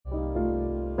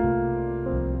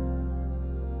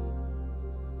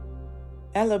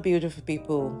Hello, beautiful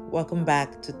people. Welcome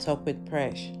back to Talk with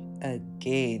Presh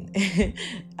again.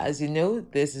 As you know,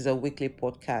 this is a weekly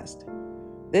podcast.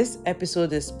 This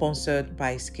episode is sponsored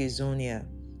by Schizonia.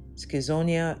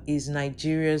 Schizonia is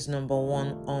Nigeria's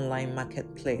 #1 online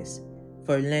marketplace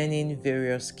for learning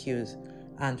various skills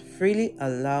and freely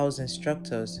allows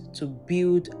instructors to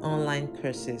build online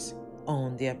courses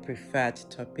on their preferred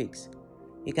topics.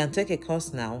 You can take a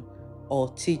course now or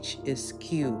teach a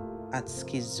skill at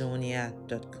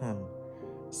schizonia.com.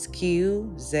 Skill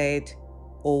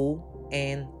ZONIA.com.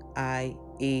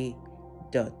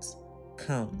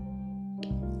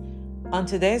 On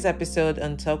today's episode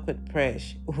on Talk with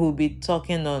Presh, we'll be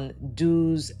talking on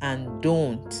do's and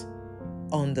don'ts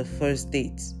on the first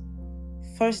date.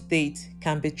 First date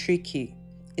can be tricky.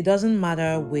 It doesn't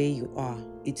matter where you are,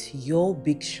 it's your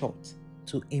big shot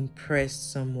to impress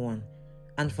someone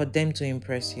and for them to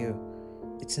impress you.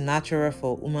 It's natural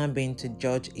for human beings to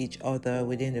judge each other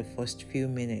within the first few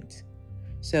minutes.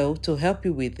 So, to help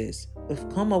you with this, we've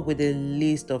come up with a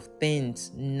list of things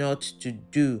not to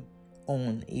do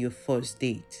on your first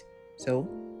date. So,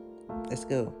 let's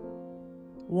go.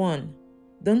 1.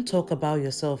 Don't talk about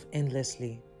yourself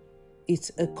endlessly. It's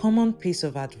a common piece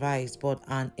of advice, but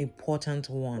an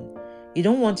important one. You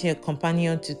don't want your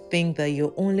companion to think that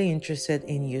you're only interested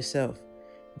in yourself.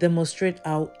 Demonstrate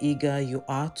how eager you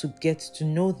are to get to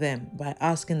know them by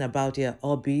asking about their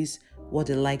hobbies, what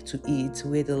they like to eat,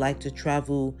 where they like to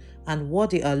travel, and what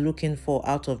they are looking for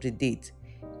out of the date.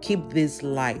 Keep this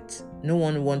light. No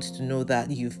one wants to know that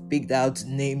you've picked out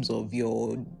names of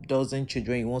your dozen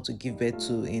children you want to give birth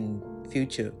to in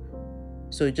future.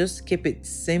 So just keep it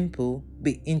simple,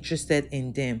 be interested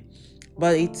in them.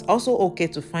 But it's also okay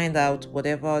to find out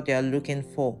whatever they are looking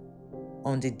for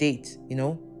on the date,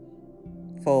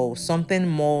 for something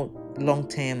more long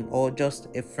term or just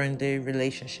a friendly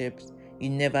relationship. You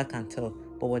never can tell.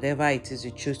 But whatever it is you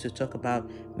choose to talk about,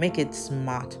 make it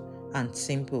smart and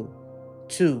simple.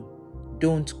 2.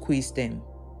 Don't quiz them.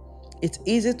 It's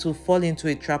easy to fall into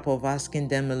a trap of asking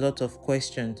them a lot of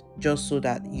questions just so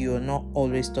that you're not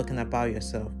always talking about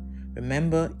yourself.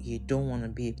 Remember, you don't want to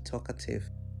be talkative,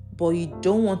 but you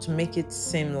don't want to make it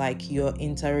seem like you're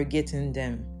interrogating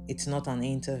them. It's not an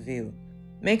interview.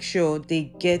 Make sure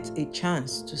they get a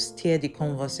chance to steer the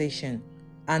conversation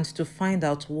and to find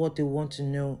out what they want to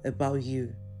know about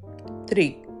you.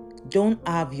 3. Don't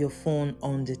have your phone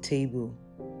on the table.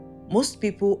 Most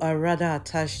people are rather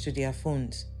attached to their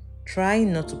phones. Try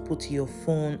not to put your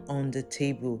phone on the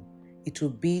table. It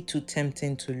will be too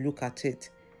tempting to look at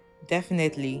it.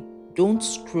 Definitely, don't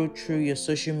scroll through your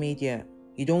social media.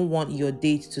 You don't want your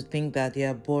date to think that they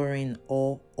are boring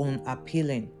or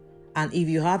unappealing. And if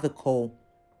you have a call,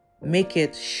 make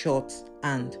it short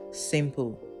and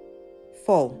simple.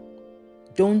 4.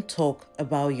 Don't talk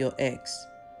about your ex.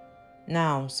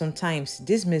 Now, sometimes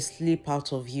this may slip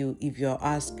out of you if you're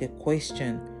asked a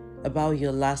question about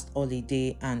your last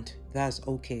holiday, and that's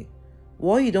okay.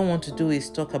 What you don't want to do is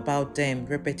talk about them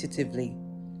repetitively.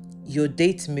 Your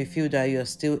date may feel that you're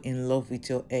still in love with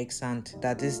your ex and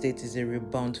that this date is a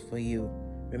rebound for you.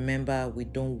 Remember, we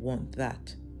don't want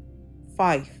that.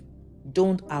 5.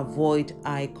 Don't avoid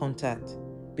eye contact,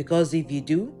 because if you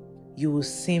do, you will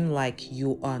seem like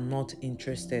you are not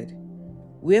interested.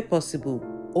 Where possible,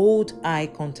 hold eye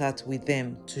contact with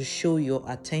them to show your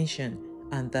attention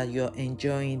and that you're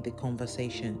enjoying the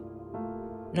conversation.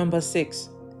 Number 6,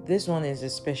 this one is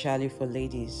especially for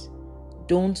ladies.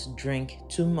 Don't drink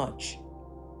too much.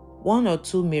 1 or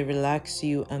 2 may relax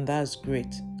you and that's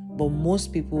great, but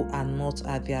most people are not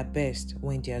at their best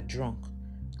when they are drunk.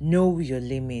 Know your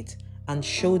limit and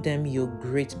show them your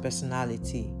great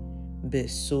personality. Be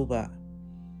sober.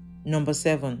 Number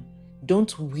 7,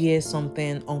 don't wear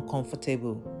something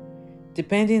uncomfortable.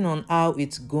 Depending on how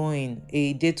it's going,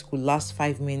 a date could last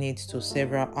 5 minutes to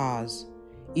several hours.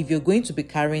 If you're going to be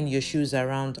carrying your shoes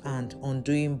around and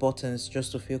undoing buttons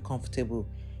just to feel comfortable,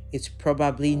 it's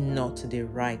probably not the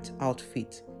right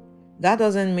outfit. That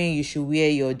doesn't mean you should wear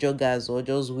your joggers or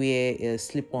just wear a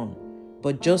slip-on,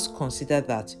 but just consider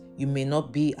that you may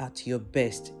not be at your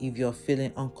best if you're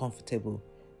feeling uncomfortable.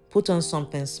 Put on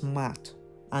something smart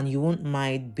and you won't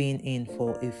mind being in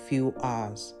for a few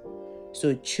hours.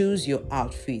 So choose your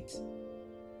outfit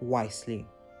wisely.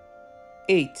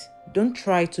 8. Don't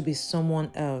try to be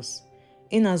someone else,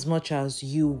 in as much as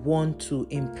you want to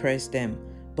impress them,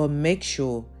 but make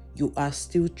sure you are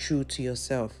still true to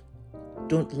yourself.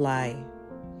 Don't lie,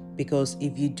 because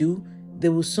if you do, they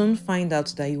will soon find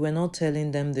out that you were not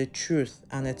telling them the truth,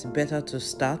 and it's better to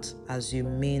start as you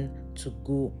mean to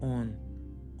go on.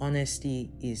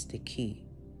 Honesty is the key.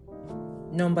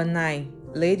 Number 9,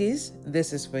 ladies,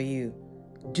 this is for you.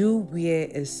 Do wear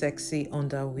a sexy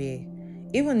underwear.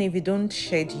 Even if you don't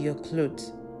shed your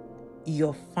clothes,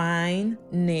 your fine,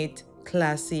 neat,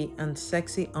 classy, and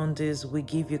sexy undies will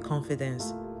give you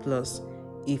confidence. Plus,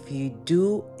 if you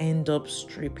do end up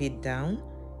strip it down,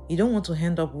 you don't want to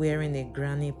end up wearing a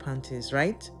granny panties,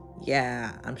 right?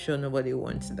 Yeah, I'm sure nobody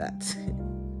wants that.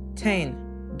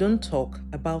 10. Don't talk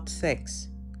about sex.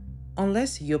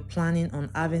 Unless you're planning on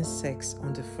having sex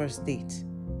on the first date,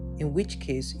 in which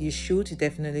case you should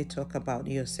definitely talk about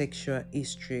your sexual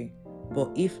history.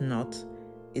 But if not,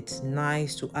 it's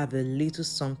nice to have a little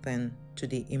something to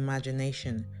the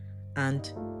imagination and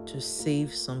to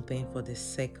save something for the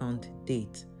second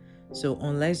date. So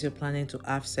unless you're planning to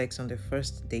have sex on the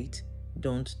first date,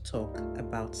 don't talk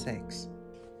about sex.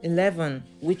 11,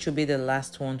 which will be the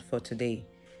last one for today.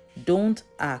 Don't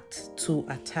act too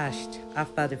attached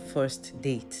after the first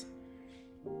date.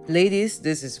 Ladies,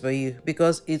 this is for you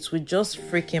because it will just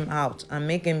freak him out and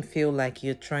make him feel like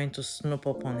you're trying to snoop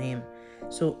up on him.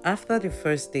 So after the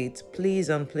first date, please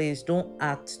and please don't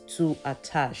act too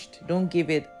attached. Don't give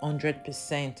it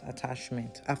 100%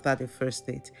 attachment after the first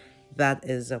date. That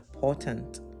is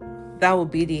important. That will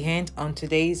be the end on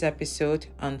today's episode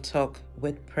on Talk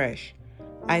with Presh.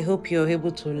 I hope you're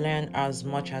able to learn as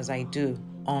much as I do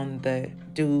on the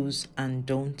do's and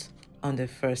don'ts on the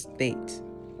first date.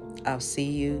 I'll see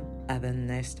you at the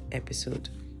next episode.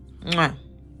 Mwah.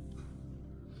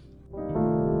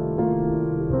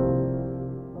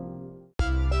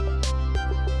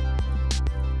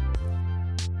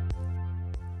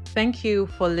 Thank you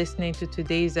for listening to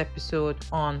today's episode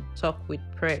on Talk with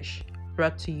Presh,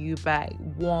 brought to you by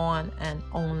one and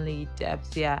only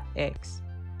Debsia X.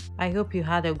 I hope you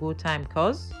had a good time,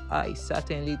 cause I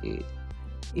certainly did.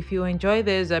 If you enjoyed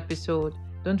this episode,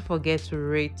 don't forget to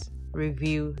rate,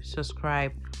 review,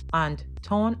 subscribe, and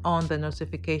turn on the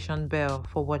notification bell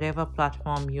for whatever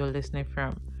platform you're listening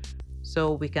from,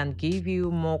 so we can give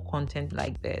you more content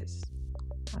like this.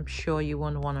 I'm sure you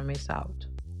won't want to miss out.